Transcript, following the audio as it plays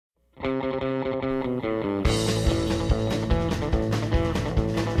Well,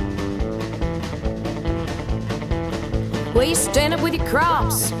 you stand up with your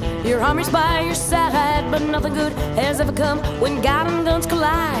cross, your armor's by your side, but nothing good has ever come when God and guns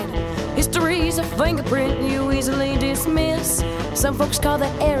collide. History's a fingerprint you easily dismiss. Some folks call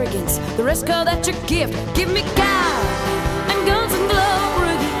that arrogance, the rest call that your gift. Give me God and guns and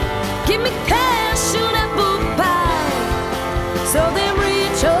glory, give me passion, apple pie. So them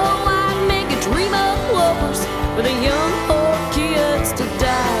rich old white men can dream of wars for the young poor kids to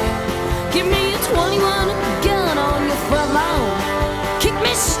die. Give me a 21 gun on your front lawn, kick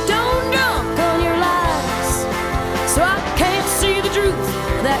me stone drunk on your lies, so I can't see the truth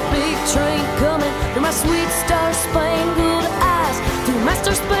of that big train coming through my sweet star-spangled eyes, through my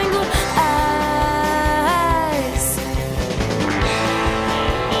star-spangled eyes.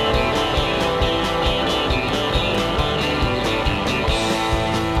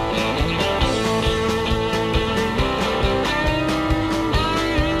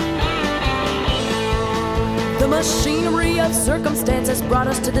 The machinery of circumstances brought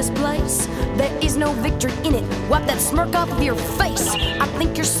us to this place. There is no victory in it. Wipe that smirk off of your face. I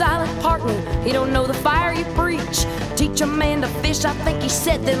think you're silent partner, you don't know the fire you preach. Teach a man to fish, I think he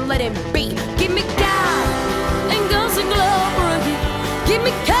said, then let him be. Give me God and guns and glory, give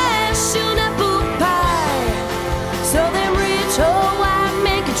me cash and apple pie, so them rich old white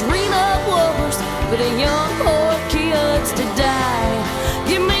men can dream of wars for the young poor kids to die.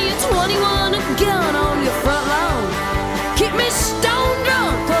 Give me a 21 gun on your front lawn, keep me stone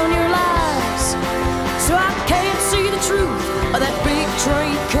drunk on your lies, so I can't see the truth of that big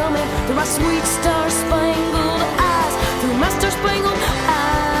train coming through my sweet star-spangled eyes, through my star-spangled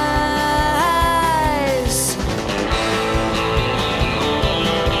eyes.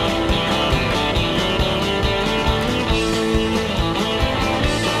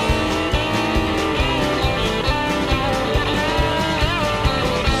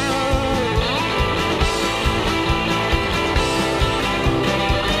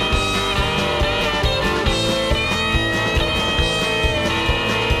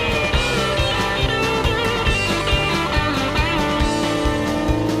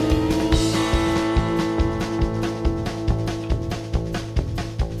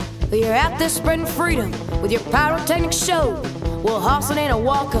 You're out there spreading freedom with your pyrotechnic show. Well, Hawson ain't a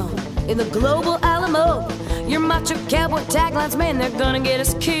walk-on in the global Alamo. Your macho cowboy taglines, man, they're gonna get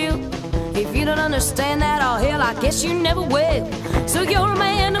us killed. If you don't understand that, oh hell, I guess you never will. So you're a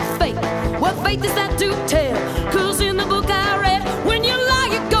man of faith. What faith is that to tell? 'Cause in the book I read, when you lie,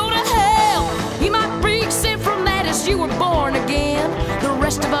 you go to hell. You might be exempt from that as you were born again. The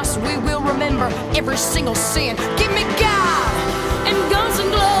rest of us, we will remember every single sin. Give me God and guns and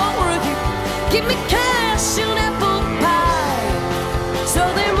glory, give me cash